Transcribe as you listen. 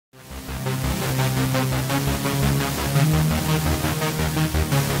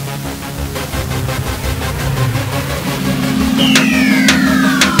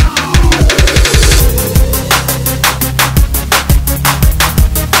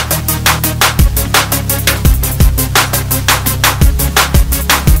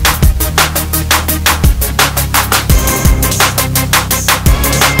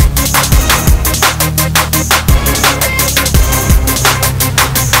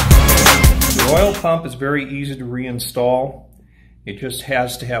oil pump is very easy to reinstall. It just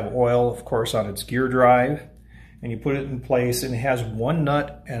has to have oil, of course, on its gear drive. And you put it in place, and it has one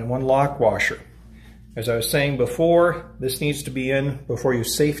nut and one lock washer. As I was saying before, this needs to be in before you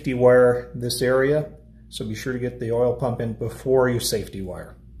safety wire this area. So be sure to get the oil pump in before you safety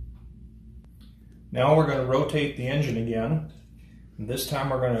wire. Now we're going to rotate the engine again. And this time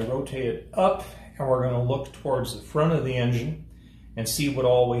we're going to rotate it up, and we're going to look towards the front of the engine and see what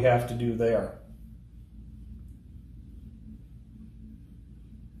all we have to do there.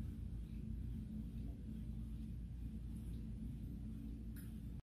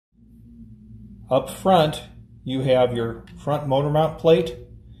 Up front, you have your front motor mount plate,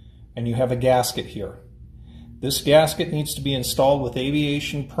 and you have a gasket here. This gasket needs to be installed with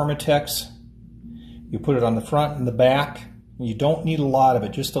Aviation Permatex. You put it on the front and the back. You don't need a lot of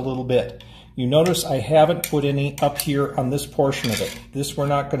it, just a little bit. You notice I haven't put any up here on this portion of it. This we're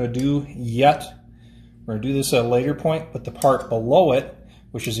not going to do yet. We're going to do this at a later point, but the part below it,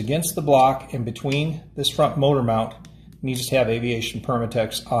 which is against the block and between this front motor mount, needs to have Aviation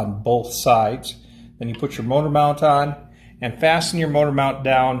Permatex on both sides. Then you put your motor mount on and fasten your motor mount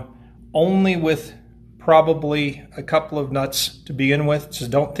down only with probably a couple of nuts to begin with. So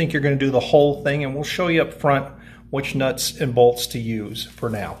don't think you're going to do the whole thing, and we'll show you up front which nuts and bolts to use for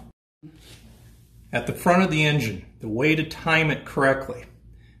now. At the front of the engine, the way to time it correctly,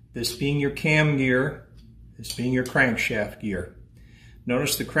 this being your cam gear, this being your crankshaft gear.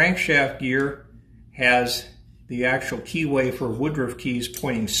 Notice the crankshaft gear has the actual keyway for Woodruff keys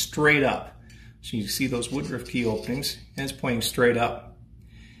pointing straight up. So you see those Woodruff key openings, and it's pointing straight up.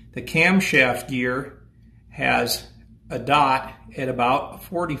 The camshaft gear has a dot at about a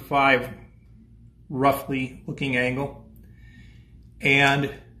 45 roughly looking angle,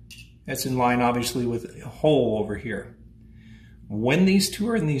 and that's in line obviously with a hole over here. When these two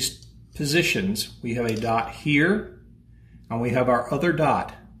are in these positions, we have a dot here, and we have our other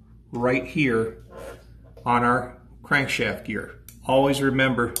dot right here on our crankshaft gear. Always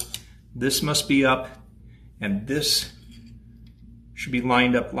remember, this must be up, and this should be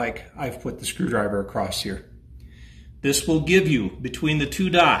lined up like I've put the screwdriver across here. This will give you, between the two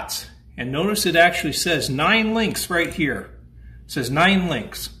dots, and notice it actually says 9 links right here. It says 9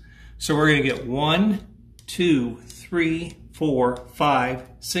 links. So we're going to get 1, 2, 3, 4, 5,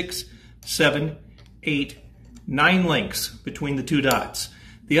 6, 7, 8, 9 links between the two dots.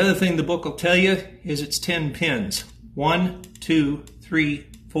 The other thing the book will tell you is it's 10 pins. 1, 2, 3,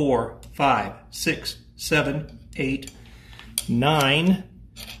 4, 5, 6, 7, 8, 9,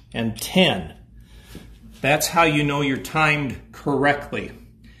 and 10. That's how you know you're timed correctly.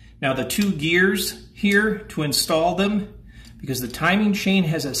 Now the two gears here, to install them, because the timing chain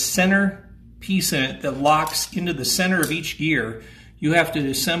has a center piece in it that locks into the center of each gear, you have to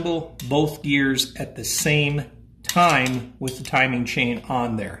assemble both gears at the same time with the timing chain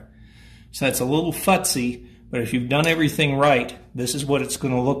on there. So that's a little futzy, but if you've done everything right, this is what it's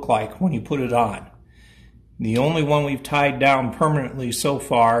going to look like when you put it on. The only one we've tied down permanently so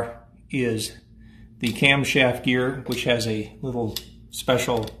far is the camshaft gear, which has a little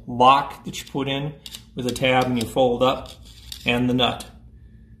special lock that you put in with a tab and you fold up, and the nut.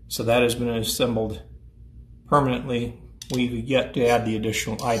 So that has been assembled permanently. We've yet to add the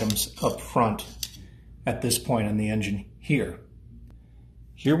additional items up front at this point on the engine here.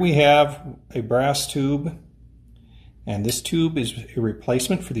 Here we have a brass tube, and this tube is a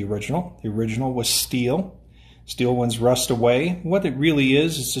replacement for the original. The original was steel. Steel ones rust away. What it really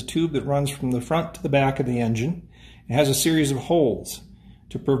is a tube that runs from the front to the back of the engine. It has a series of holes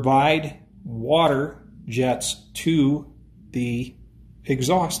to provide water jets to the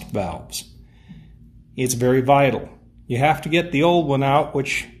exhaust valves. It's very vital. You have to get the old one out,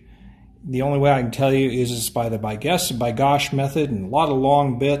 which the only way I can tell you is by the by guess and by gosh method, and a lot of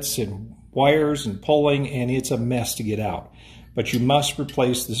long bits and wires and pulling, and it's a mess to get out. But you must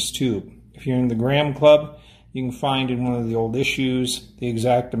replace this tube. If you're in the Graham Club, you can find in one of the old issues the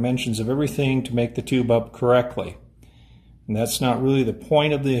exact dimensions of everything to make the tube up correctly. And that's not really the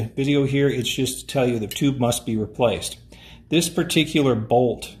point of the video here, it's just to tell you the tube must be replaced. This particular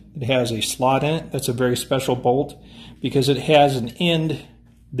bolt, it has a slot in it. That's a very special bolt because it has an end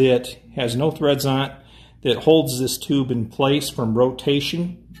that has no threads on it that holds this tube in place from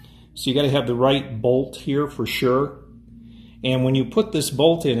rotation. So you got to have the right bolt here for sure. And when you put this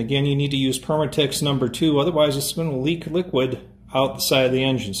bolt in, again, you need to use Permatex number 2, otherwise it's going to leak liquid out the side of the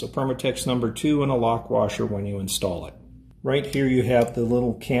engine. So Permatex number 2 and a lock washer when you install it. Right here you have the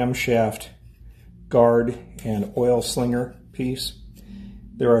little camshaft guard and oil slinger piece.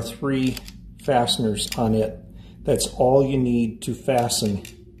 There are 3 fasteners on it. That's all you need to fasten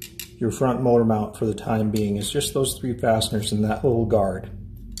your front motor mount for the time being. It's just those 3 fasteners and that little guard.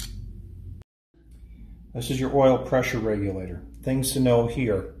 This is your oil pressure regulator. Things to know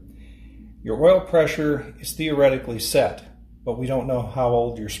here. Your oil pressure is theoretically set, but we don't know how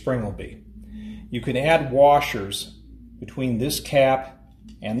old your spring will be. You can add washers between this cap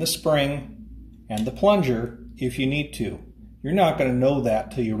and the spring and the plunger if you need to. You're not going to know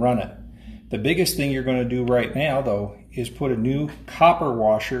that till you run it. The biggest thing you're going to do right now, though, is put a new copper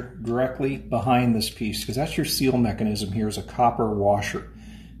washer directly behind this piece, because that's your seal mechanism here, is a copper washer.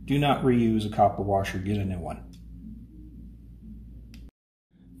 Do not reuse a copper washer, get a new one.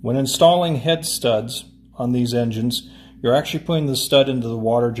 When installing head studs on these engines, you're actually putting the stud into the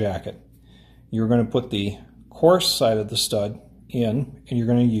water jacket. You're going to put the coarse side of the stud in, and you're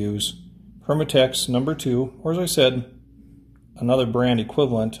going to use Permatex number 2, or as I said, another brand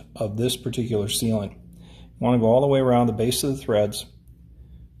equivalent of this particular sealant. You want to go all the way around the base of the threads,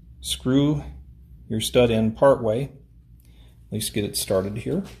 screw your stud in part way, at least get it started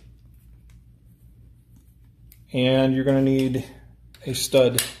here. And you're going to need a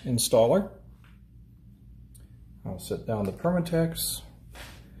stud installer. I'll set down the Permatex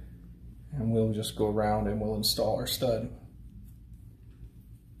and we'll just go around and we'll install our stud.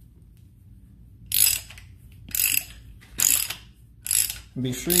 And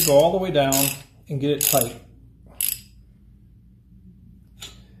be sure you go all the way down and get it tight.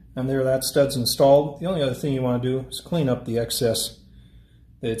 And there, that stud's installed. The only other thing you want to do is clean up the excess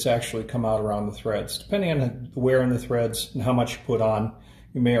that's actually come out around the threads. Depending on the wear in the threads and how much you put on,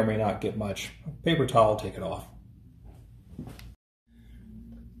 you may or may not get much. Paper towel will take it off.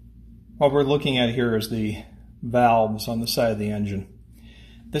 What we're looking at here is the valves on the side of the engine.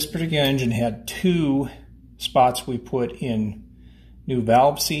 This particular engine had 2 spots we put in new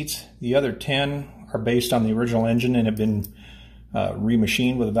valve seats. The other 10 are based on the original engine and have been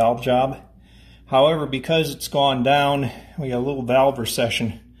remachined with a valve job. However, because it's gone down, we got a little valve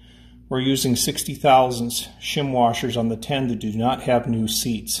recession. We're using 60 thousandths shim washers on the 10 that do not have new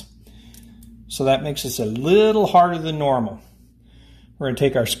seats. So that makes this a little harder than normal. We're going to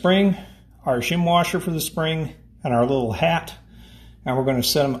take our spring, our shim washer for the spring, and our little hat, and we're going to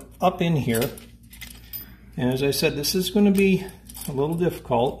set them up in here. And as I said, this is going to be a little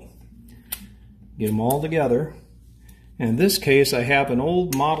difficult. Get them all together. And in this case, I have an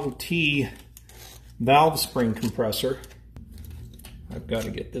old Model T valve spring compressor. I've got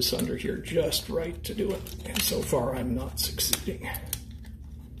to get this under here just right to do it, and so far I'm not succeeding.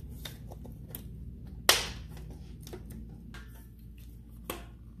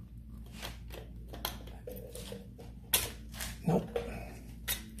 Nope.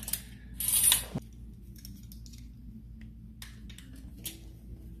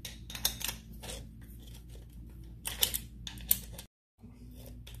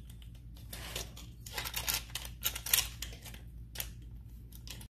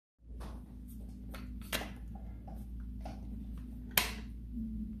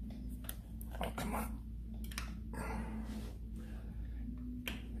 Oh, come on.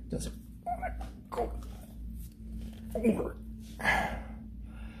 Doesn't want to go over.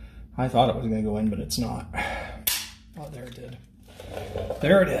 I thought it was going to go in, but it's not. Oh, there it did.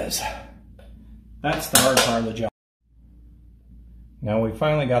 There it is. That's the hard part of the job. Now we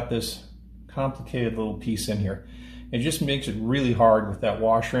finally got this complicated little piece in here. It just makes it really hard with that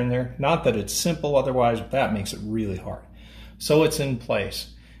washer in there. Not that it's simple otherwise, but that makes it really hard. So it's in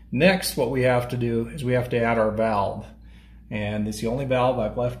place. Next, what we have to do is we have to add our valve. And it's the only valve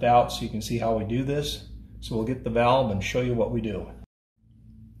I've left out so you can see how we do this. So we'll get the valve and show you what we do.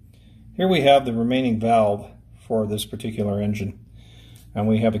 Here we have the remaining valve for this particular engine. And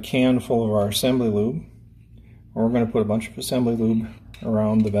we have a can full of our assembly lube. And we're going to put a bunch of assembly lube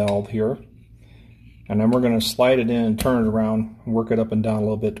around the valve here. And then we're going to slide it in and turn it around and work it up and down a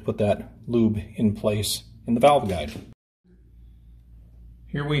little bit to put that lube in place in the valve guide.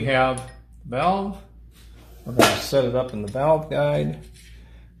 Here we have the valve. We're going to set it up in the valve guide,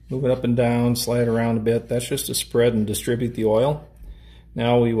 move it up and down, slide around a bit. That's just to spread and distribute the oil.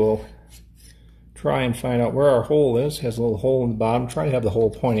 Now we will try and find out where our hole is. It has a little hole in the bottom. Try to have the hole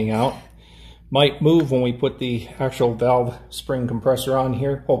pointing out. Might move when we put the actual valve spring compressor on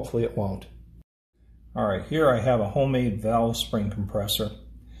here. Hopefully it won't. Alright, here I have a homemade valve spring compressor.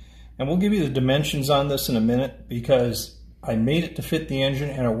 And we'll give you the dimensions on this in a minute because I made it to fit the engine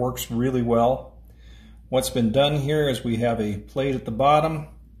and it works really well. What's been done here is we have a plate at the bottom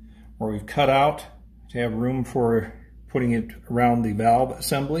where we've cut out to have room for putting it around the valve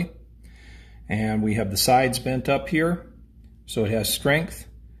assembly. And we have the sides bent up here so it has strength.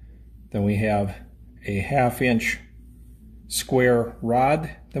 Then we have a 1/2 inch square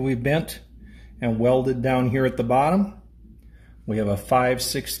rod that we bent and welded down here at the bottom. We have a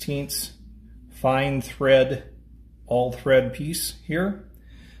 5/16 fine thread, all thread piece here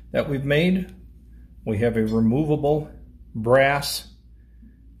that we've made. We have a removable brass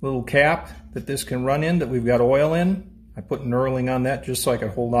little cap that this can run in that we've got oil in. I put knurling on that just so I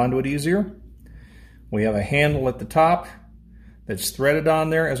could hold on to it easier. We have a handle at the top that's threaded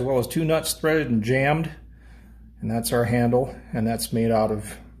on there, as well as 2 nuts threaded and jammed. And that's our handle, and that's made out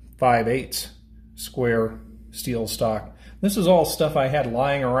of 5/8 square steel stock. This is all stuff I had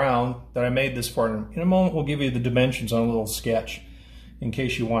lying around that I made this for. In a moment we'll give you the dimensions on a little sketch in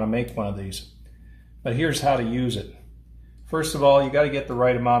case you want to make one of these. But here's how to use it. First of all, you got to get the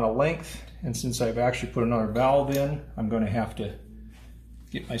right amount of length, and since I've actually put another valve in, I'm going to have to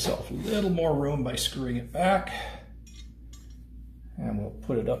get myself a little more room by screwing it back. And we'll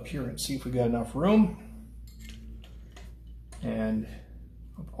put it up here and see if we got enough room. And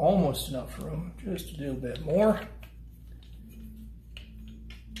almost enough room, just a little bit more.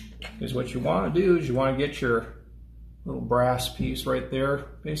 Because what you want to do is you want to get your little brass piece right there,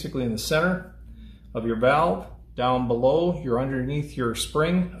 basically in the center of your valve. Down below, you're underneath your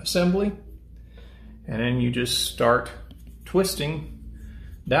spring assembly. And then you just start twisting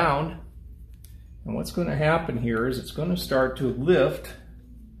down. And what's going to happen here is it's going to start to lift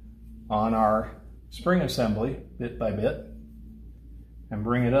on our spring assembly bit by bit and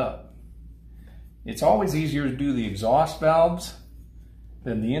bring it up. It's always easier to do the exhaust valves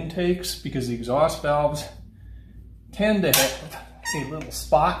than the intakes, because the exhaust valves tend to have a little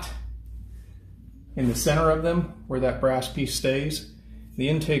spot in the center of them where that brass piece stays. The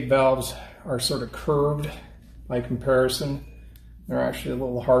intake valves are sort of curved by comparison. They're actually a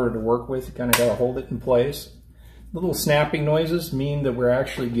little harder to work with. You kind of got to hold it in place. The little snapping noises mean that we're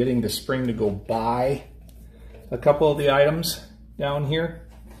actually getting the spring to go by a couple of the items down here.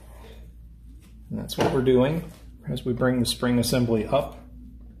 And that's what we're doing as we bring the spring assembly up.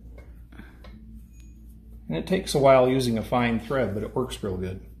 And it takes a while using a fine thread, but it works real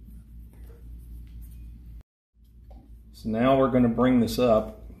good. So now we're going to bring this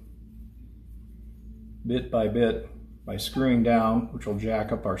up bit by bit by screwing down, which will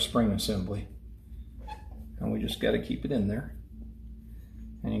jack up our spring assembly. And we just got to keep it in there.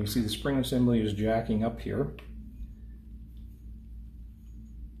 And you can see the spring assembly is jacking up here,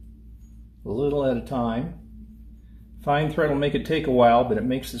 a little at a time. Fine thread will make it take a while, but it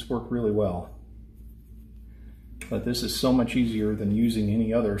makes this work really well. But this is so much easier than using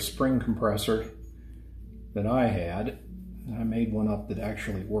any other spring compressor that I had. I made one up that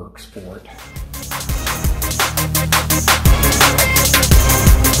actually works for it.